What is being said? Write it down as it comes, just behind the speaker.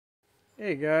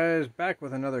Hey guys, back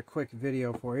with another quick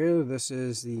video for you. This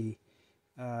is the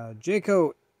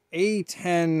Jeecoo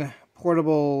A10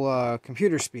 portable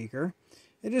computer speaker.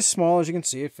 It is small, as you can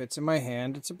see. It fits in my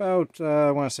hand. It's about, I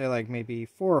want to say like maybe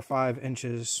 4 or 5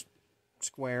 inches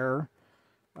square.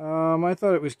 I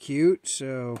thought it was cute,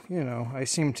 so, you know, I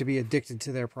seem to be addicted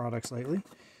to their products lately.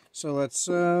 So let's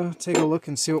take a look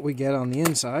and see what we get on the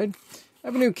inside. I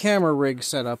have a new camera rig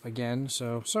set up again,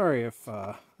 so sorry if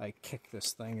I kick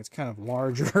this thing. It's kind of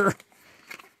larger.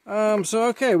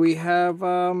 Okay, we have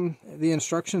the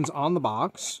instructions on the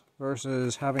box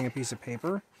versus having a piece of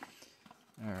paper.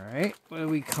 Alright, what do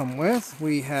we come with?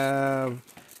 We have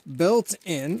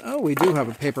built-in... Oh, we do have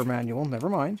a paper manual. Never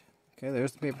mind. Okay,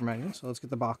 there's the paper manual, so let's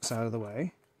get the box out of the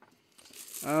way.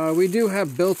 We do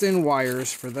have built-in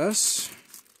wires for this,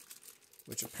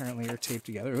 which apparently are taped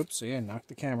together. Oops, so yeah, knocked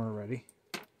the camera already.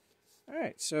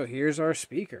 Alright, so here's our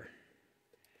speaker.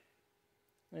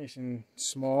 Nice and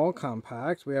small,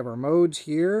 compact. We have our modes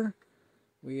here.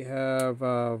 We have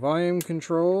volume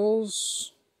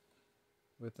controls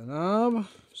with the knob,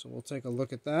 so we'll take a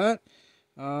look at that.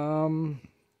 Alright,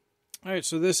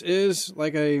 so this is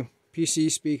like a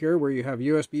PC speaker where you have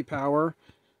USB power.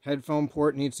 Headphone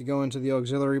port needs to go into the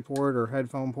auxiliary port or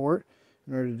headphone port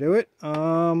in order to do it.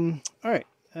 Alright,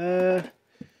 I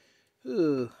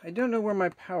don't know where my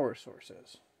power source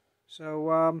is.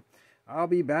 So, I'll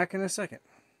be back in a second.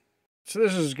 So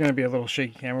this is going to be a little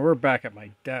shaky camera. We're back at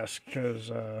my desk because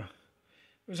I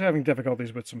was having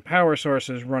difficulties with some power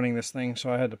sources running this thing,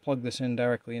 so I had to plug this in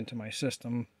directly into my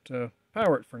system to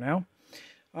power it for now.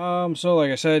 So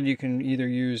like I said, you can either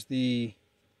use the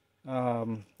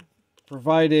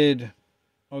provided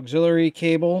auxiliary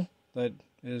cable that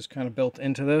is kind of built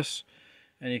into this,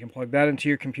 and you can plug that into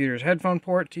your computer's headphone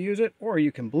port to use it, or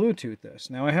you can Bluetooth this.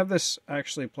 Now I have this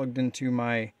actually plugged into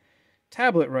my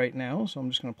tablet right now, so I'm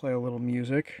just going to play a little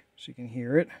music so you can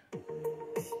hear it.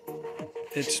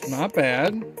 It's not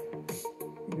bad.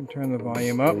 You can turn the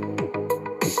volume up.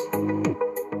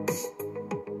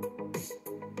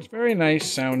 It's very nice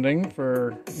sounding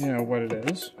for, you know, what it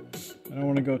is. I don't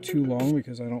want to go too long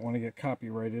because I don't want to get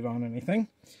copyrighted on anything.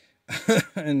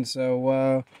 And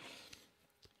so,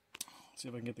 see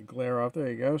if I can get the glare off. There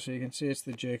you go. So you can see it's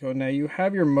the Jeecoo. Now you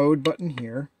have your mode button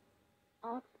here.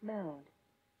 Off mode.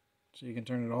 So you can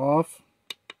turn it off.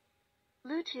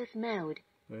 Bluetooth mode.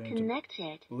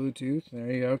 Connected. Bluetooth. There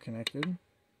you go. Connected.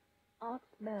 Off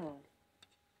mode.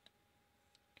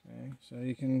 Okay. So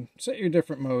you can set your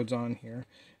different modes on here.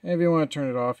 And if you want to turn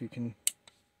it off, you can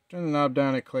turn the knob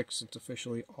down. It clicks. It's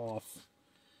officially off.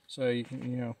 So you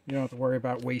can, you know, you don't have to worry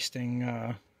about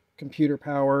wasting computer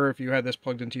power if you had this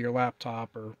plugged into your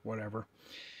laptop or whatever.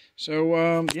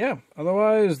 So yeah,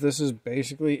 otherwise this is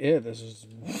basically it. This is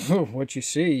what you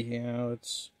see. You know,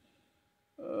 it's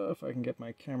if I can get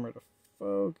my camera to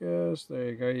focus, there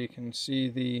you go. You can see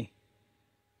the,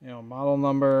 you know, model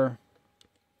number,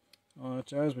 all that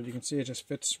jazz, but you can see it just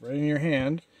fits right in your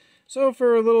hand. So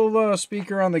for a little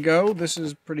speaker on the go, this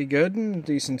is pretty good and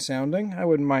decent sounding. I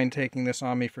wouldn't mind taking this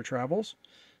on me for travels.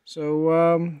 So,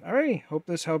 alrighty, hope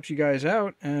this helps you guys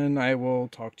out, and I will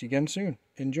talk to you again soon.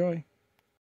 Enjoy.